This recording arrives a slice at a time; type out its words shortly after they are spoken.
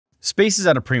Space is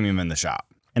at a premium in the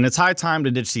shop, and it's high time to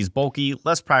ditch these bulky,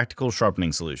 less practical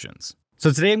sharpening solutions.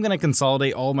 So today I'm going to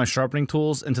consolidate all of my sharpening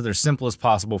tools into their simplest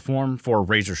possible form for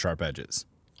razor sharp edges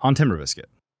on Timber Biscuit.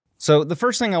 So the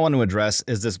first thing I want to address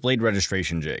is this blade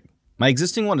registration jig. My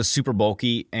existing one is super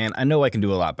bulky, and I know I can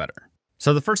do a lot better.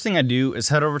 So the first thing I do is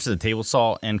head over to the table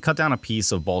saw and cut down a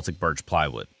piece of Baltic birch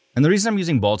plywood. And the reason I'm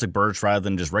using Baltic birch rather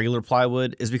than just regular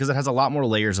plywood is because it has a lot more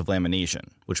layers of lamination,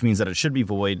 which means that it should be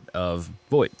void of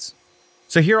voids.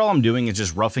 So here all I'm doing is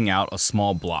just roughing out a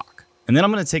small block. And then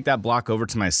I'm going to take that block over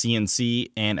to my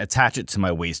CNC and attach it to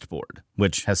my waste board,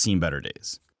 which has seen better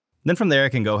days. Then from there I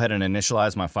can go ahead and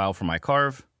initialize my file for my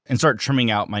carve and start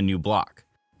trimming out my new block.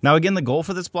 Now again, the goal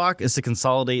for this block is to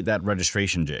consolidate that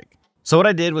registration jig. So what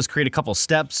I did was create a couple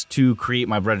steps to create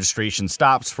my registration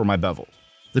stops for my bevel.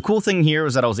 The cool thing here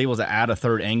is that I was able to add a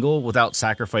third angle without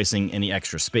sacrificing any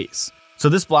extra space. So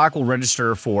this block will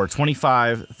register for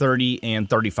 25, 30, and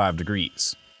 35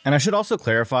 degrees. And I should also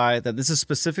clarify that this is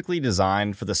specifically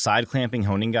designed for the side clamping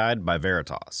honing guide by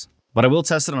Veritas. But I will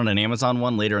test it on an Amazon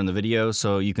one later in the video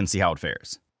so you can see how it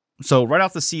fares. So right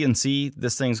off the CNC,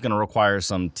 this thing's going to require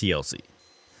some TLC.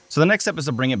 So the next step is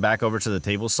to bring it back over to the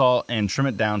table saw and trim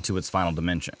it down to its final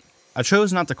dimension. I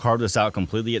chose not to carve this out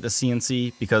completely at the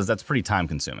CNC because that's pretty time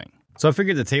consuming. So I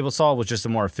figured the table saw was just a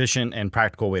more efficient and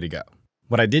practical way to go.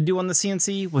 What I did do on the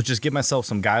CNC was just give myself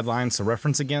some guidelines to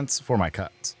reference against for my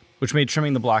cuts, which made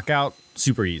trimming the block out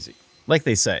super easy. Like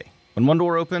they say, when one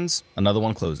door opens, another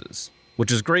one closes,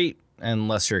 which is great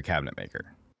unless you're a cabinet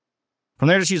maker. From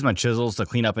there, just use my chisels to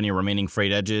clean up any remaining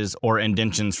frayed edges or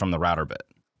indentions from the router bit.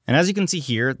 And as you can see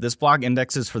here, this block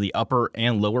indexes for the upper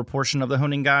and lower portion of the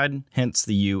honing guide, hence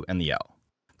the U and the L.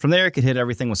 From there, I could hit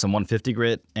everything with some 150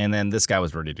 grit, and then this guy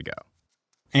was ready to go.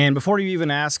 And before you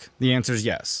even ask, the answer is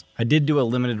yes. I did do a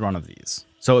limited run of these.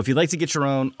 So if you'd like to get your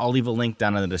own, I'll leave a link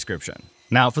down in the description.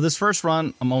 Now for this first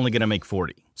run, I'm only going to make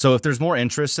 40. So if there's more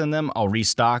interest in them, I'll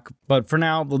restock, but for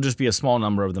now, there'll just be a small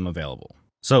number of them available.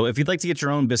 So if you'd like to get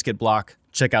your own biscuit block,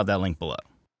 check out that link below.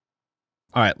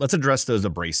 All right, let's address those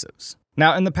abrasives.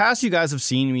 Now, in the past, you guys have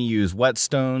seen me use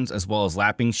whetstones as well as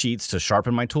lapping sheets to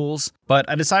sharpen my tools, but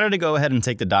I decided to go ahead and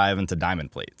take the dive into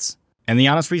diamond plates. And the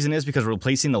honest reason is because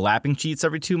replacing the lapping sheets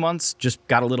every 2 months just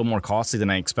got a little more costly than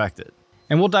I expected.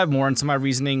 And we'll dive more into my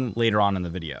reasoning later on in the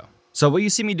video. So what you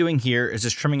see me doing here is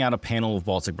just trimming out a panel of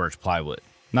Baltic birch plywood.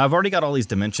 Now, I've already got all these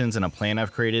dimensions in a plan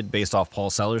I've created based off Paul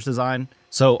Seller's design,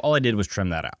 so all I did was trim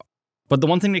that out. But the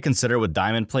one thing to consider with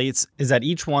diamond plates is that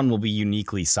each one will be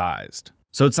uniquely sized.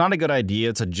 So it's not a good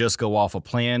idea to just go off a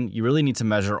plan, you really need to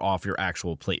measure off your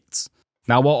actual plates.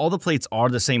 Now, while all the plates are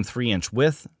the same 3-inch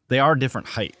width, they are different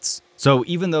heights. So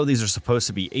even though these are supposed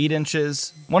to be 8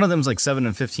 inches, one of them is like 7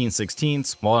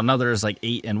 15/16, while another is like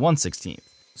 8 1/16.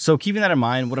 So keeping that in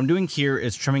mind, what I'm doing here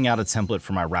is trimming out a template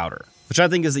for my router, which I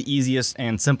think is the easiest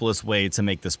and simplest way to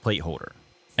make this plate holder.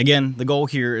 Again, the goal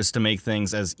here is to make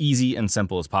things as easy and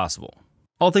simple as possible.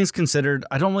 All things considered,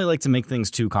 I don't really like to make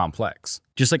things too complex,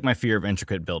 just like my fear of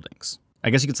intricate buildings. I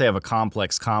guess you could say I have a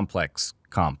complex.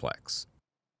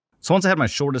 So once I had my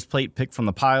shortest plate picked from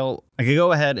the pile, I could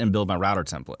go ahead and build my router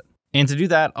template. And to do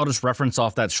that, I'll just reference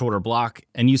off that shorter block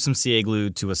and use some CA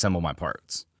glue to assemble my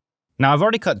parts. Now I've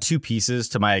already cut 2 pieces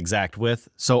to my exact width,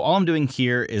 so all I'm doing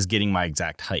here is getting my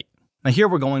exact height. Now here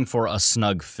we're going for a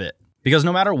snug fit, because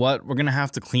no matter what, we're going to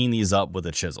have to clean these up with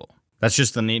a chisel. That's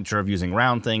just the nature of using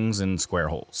round things and square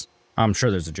holes. I'm sure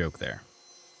there's a joke there.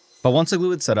 But once the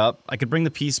glue is set up, I could bring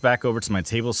the piece back over to my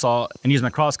table saw and use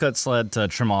my crosscut sled to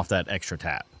trim off that extra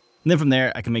tab. And then from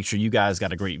there, I can make sure you guys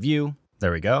got a great view.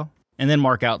 There we go. And then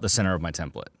mark out the center of my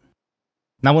template.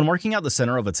 Now when marking out the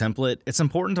center of a template, it's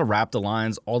important to wrap the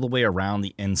lines all the way around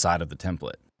the inside of the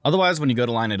template. Otherwise, when you go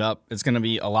to line it up, it's going to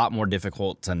be a lot more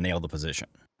difficult to nail the position.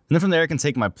 And then from there, I can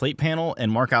take my plate panel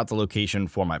and mark out the location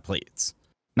for my plates.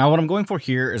 Now what I'm going for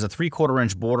here is a 3/4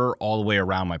 inch border all the way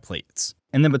around my plates.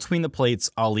 And then between the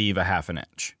plates, I'll leave a 1/2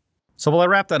 inch. So while I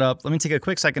wrap that up, let me take a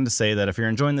quick second to say that if you're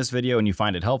enjoying this video and you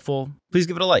find it helpful, please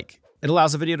give it a like. It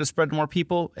allows the video to spread to more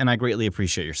people, and I greatly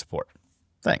appreciate your support.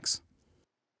 Thanks.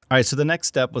 Alright, so the next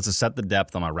step was to set the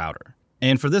depth on my router.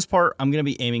 And for this part, I'm going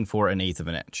to be aiming for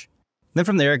 1/8 inch. Then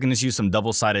from there, I can just use some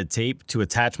double-sided tape to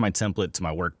attach my template to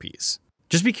my workpiece.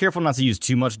 Just be careful not to use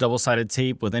too much double-sided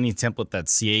tape with any template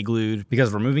that's CA glued,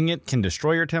 because removing it can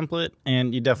destroy your template,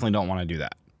 and you definitely don't want to do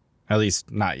that. At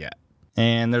least, not yet.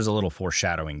 And there's a little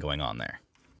foreshadowing going on there.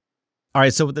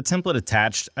 Alright, so with the template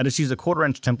attached, I just use a 1/4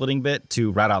 inch templating bit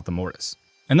to route out the mortise.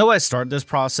 And though I start this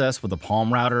process with a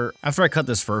palm router, after I cut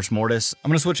this first mortise, I'm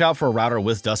going to switch out for a router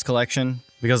with dust collection,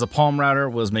 because the palm router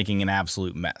was making an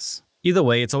absolute mess. Either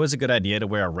way, it's always a good idea to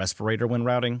wear a respirator when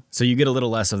routing, so you get a little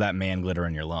less of that man glitter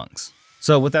in your lungs.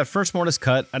 So with that first mortise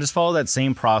cut, I just follow that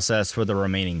same process for the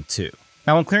remaining 2.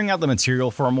 Now when clearing out the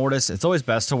material for a mortise, it's always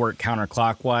best to work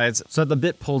counterclockwise so that the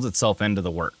bit pulls itself into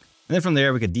the work. And then from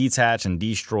there, we could detach and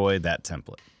destroy that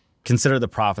template. Consider the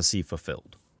prophecy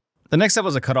fulfilled. The next step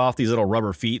was to cut off these little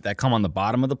rubber feet that come on the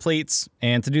bottom of the plates,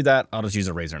 and to do that, I'll just use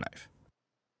a razor knife.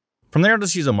 From there, I'll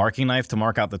just use a marking knife to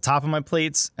mark out the top of my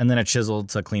plates, and then a chisel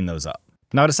to clean those up.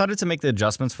 Now I decided to make the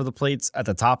adjustments for the plates at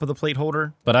the top of the plate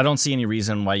holder, but I don't see any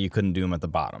reason why you couldn't do them at the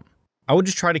bottom. I would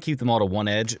just try to keep them all to one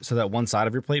edge so that one side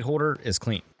of your plate holder is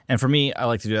clean. And for me, I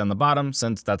like to do that on the bottom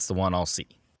since that's the one I'll see.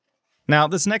 Now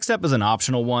this next step is an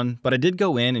optional one, but I did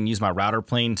go in and use my router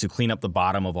plane to clean up the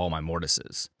bottom of all my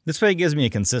mortises. This way it gives me a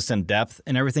consistent depth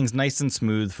and everything's nice and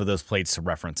smooth for those plates to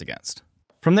reference against.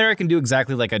 From there I can do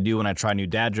exactly like I do when I try new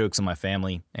dad jokes in my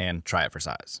family and try it for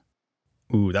size.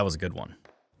 Ooh, that was a good one.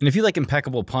 And if you like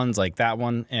impeccable puns like that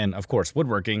one, and of course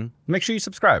woodworking, make sure you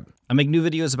subscribe. I make new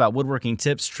videos about woodworking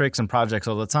tips, tricks, and projects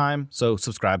all the time, so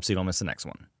subscribe so you don't miss the next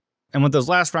one. And with those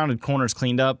last rounded corners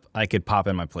cleaned up, I could pop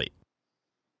in my plate.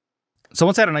 So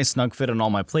once I had a nice snug fit on all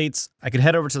my plates, I could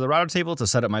head over to the router table to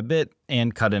set up my bit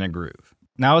and cut in a groove.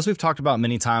 Now, as we've talked about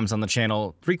many times on the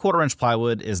channel, 3/4 inch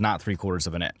plywood is not 3/4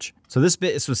 of an inch. So this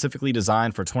bit is specifically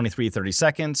designed for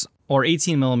 23/32 or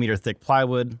 18mm thick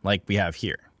plywood like we have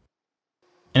here.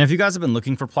 And if you guys have been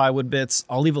looking for plywood bits,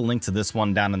 I'll leave a link to this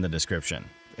one down in the description.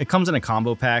 It comes in a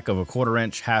combo pack of 1/4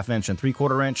 inch, 1/2 inch, and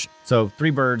 3/4 inch, so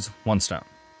 3 birds, 1 stone.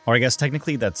 Or I guess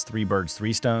technically that's 3 birds,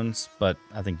 3 stones, but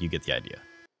I think you get the idea.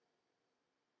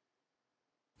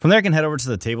 From there I can head over to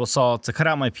the table saw to cut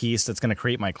out my piece that's going to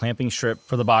create my clamping strip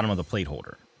for the bottom of the plate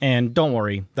holder. And don't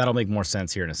worry, that'll make more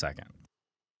sense here in a second.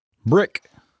 Brick.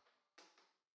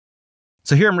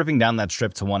 So here I'm ripping down that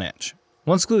strip to 1 inch.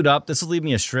 Once glued up, this will leave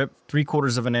me a strip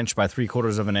 3/4 of an inch by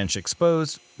 3/4 of an inch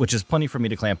exposed, which is plenty for me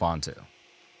to clamp onto.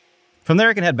 From there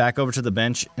I can head back over to the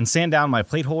bench and sand down my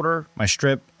plate holder, my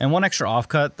strip, and one extra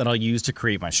offcut that I'll use to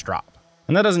create my strop.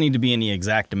 And that doesn't need to be any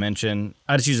exact dimension,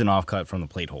 I just use an offcut from the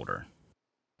plate holder.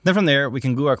 Then from there, we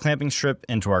can glue our clamping strip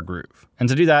into our groove. And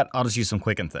to do that, I'll just use some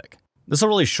Quick and Thick. This will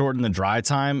really shorten the dry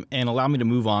time and allow me to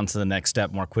move on to the next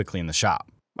step more quickly in the shop.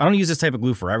 I don't use this type of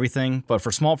glue for everything, but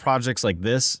for small projects like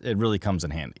this, it really comes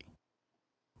in handy.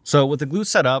 So with the glue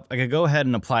set up, I could go ahead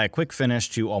and apply a quick finish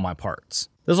to all my parts.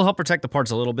 This will help protect the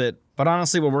parts a little bit, but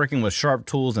honestly we're working with sharp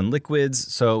tools and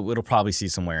liquids, so it'll probably see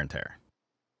some wear and tear.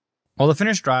 While the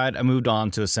finish dried, I moved on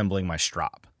to assembling my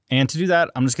strop. And to do that,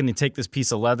 I'm just going to take this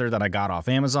piece of leather that I got off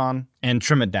Amazon and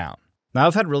trim it down. Now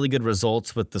I've had really good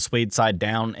results with the suede side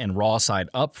down and raw side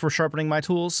up for sharpening my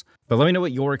tools, but let me know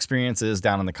what your experience is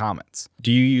down in the comments.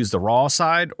 Do you use the raw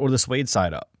side or the suede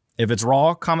side up? If it's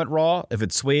raw, comment raw. If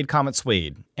it's suede, comment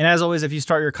suede. And as always, if you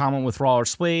start your comment with raw or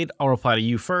suede, I'll reply to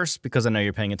you first because I know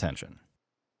you're paying attention.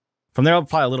 From there, I'll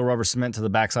apply a little rubber cement to the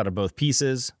backside of both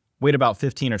pieces, wait about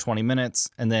 15 or 20 minutes,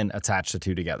 and then attach the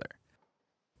two together.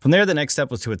 From there, the next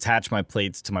step was to attach my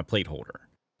plates to my plate holder.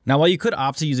 Now, while you could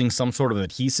opt to using some sort of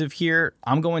adhesive here,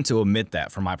 I'm going to omit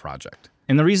that for my project.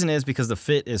 And the reason is because the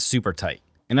fit is super tight.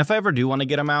 And if I ever do want to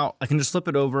get them out, I can just flip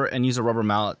it over and use a rubber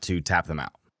mallet to tap them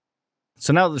out.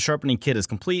 So now that the sharpening kit is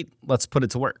complete, let's put it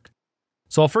to work.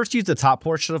 So I'll first use the top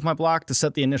portion of my block to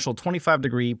set the initial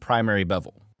 25-degree primary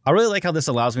bevel. I really like how this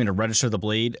allows me to register the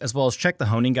blade as well as check the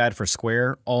honing guide for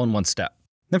square all in one step.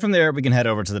 Then from there, we can head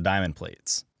over to the diamond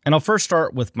plates. And I'll first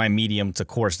start with my medium to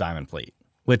coarse diamond plate,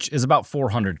 which is about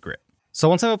 400 grit. So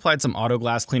once I've applied some auto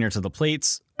glass cleaner to the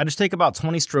plates, I just take about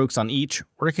 20 strokes on each,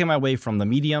 working my way from the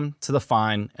medium to the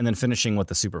fine and then finishing with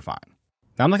the super fine.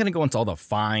 Now I'm not going to go into all the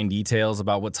fine details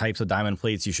about what types of diamond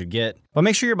plates you should get, but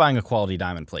make sure you're buying a quality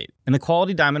diamond plate. And the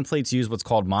quality diamond plates use what's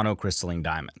called monocrystalline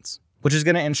diamonds, which is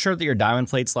going to ensure that your diamond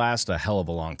plates last a hell of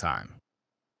a long time.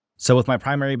 So with my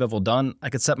primary bevel done,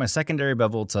 I could set my secondary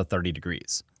bevel to 30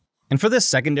 degrees. And for this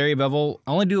secondary bevel,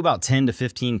 I only do about 10 to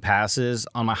 15 passes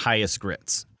on my highest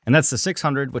grits. And that's the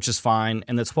 600, which is fine,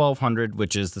 and the 1200,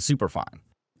 which is the super fine.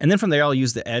 And then from there, I'll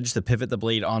use the edge to pivot the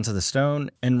blade onto the stone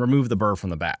and remove the burr from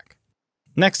the back.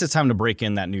 Next, it's time to break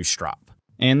in that new strop.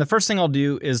 And the first thing I'll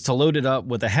do is to load it up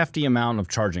with a hefty amount of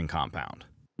charging compound.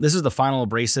 This is the final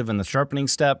abrasive in the sharpening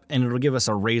step, and it'll give us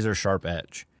a razor sharp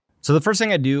edge. So the first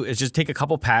thing I do is just take a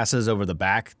couple passes over the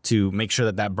back to make sure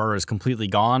that that burr is completely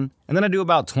gone, and then I do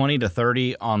about 20 to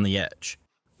 30 on the edge.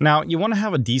 Now, you want to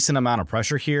have a decent amount of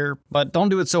pressure here, but don't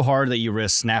do it so hard that you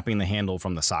risk snapping the handle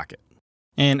from the socket.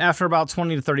 And after about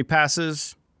 20 to 30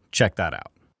 passes, check that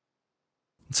out.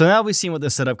 So now we've seen what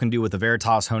this setup can do with the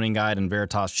Veritas honing guide and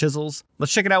Veritas chisels.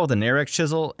 Let's check it out with a Narex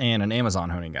chisel and an Amazon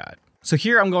honing guide. So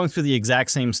here I'm going through the exact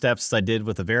same steps as I did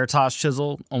with the Veritas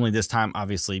chisel, only this time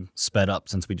obviously sped up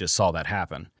since we just saw that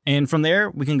happen. And from there,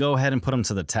 we can go ahead and put them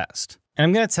to the test. And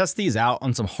I'm going to test these out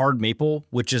on some hard maple,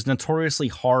 which is notoriously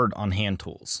hard on hand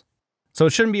tools. So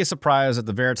it shouldn't be a surprise that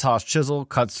the Veritas chisel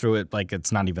cuts through it like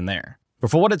it's not even there.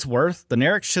 But for what it's worth, the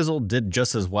Nerix chisel did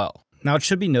just as well. Now it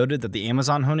should be noted that the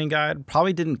Amazon honing guide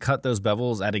probably didn't cut those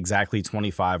bevels at exactly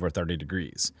 25 or 30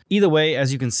 degrees. Either way,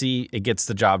 as you can see, it gets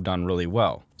the job done really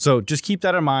well. So just keep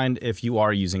that in mind if you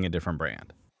are using a different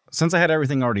brand. Since I had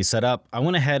everything already set up, I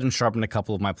went ahead and sharpened a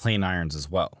couple of my plane irons as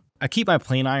well. I keep my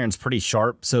plane irons pretty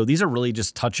sharp, so these are really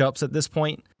just touch-ups at this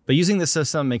point, but using this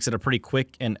system makes it a pretty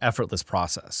quick and effortless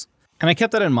process. And I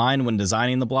kept that in mind when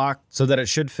designing the block so that it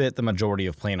should fit the majority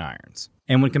of plane irons.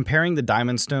 And when comparing the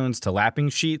diamond stones to lapping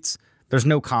sheets, there's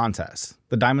no contest.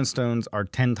 The diamond stones are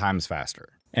 10 times faster,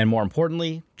 and more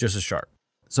importantly, just as sharp.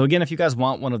 So again, if you guys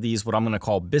want one of these, what I'm going to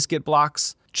call biscuit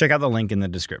blocks, check out the link in the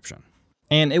description.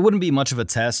 And it wouldn't be much of a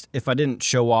test if I didn't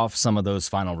show off some of those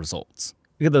final results.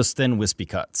 Look at those thin, wispy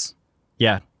cuts.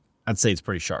 Yeah, I'd say it's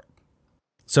pretty sharp.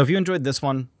 So if you enjoyed this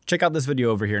one, check out this video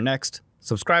over here next,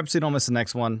 subscribe so you don't miss the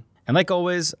next one, and like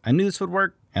always, I knew this would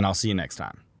work, and I'll see you next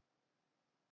time.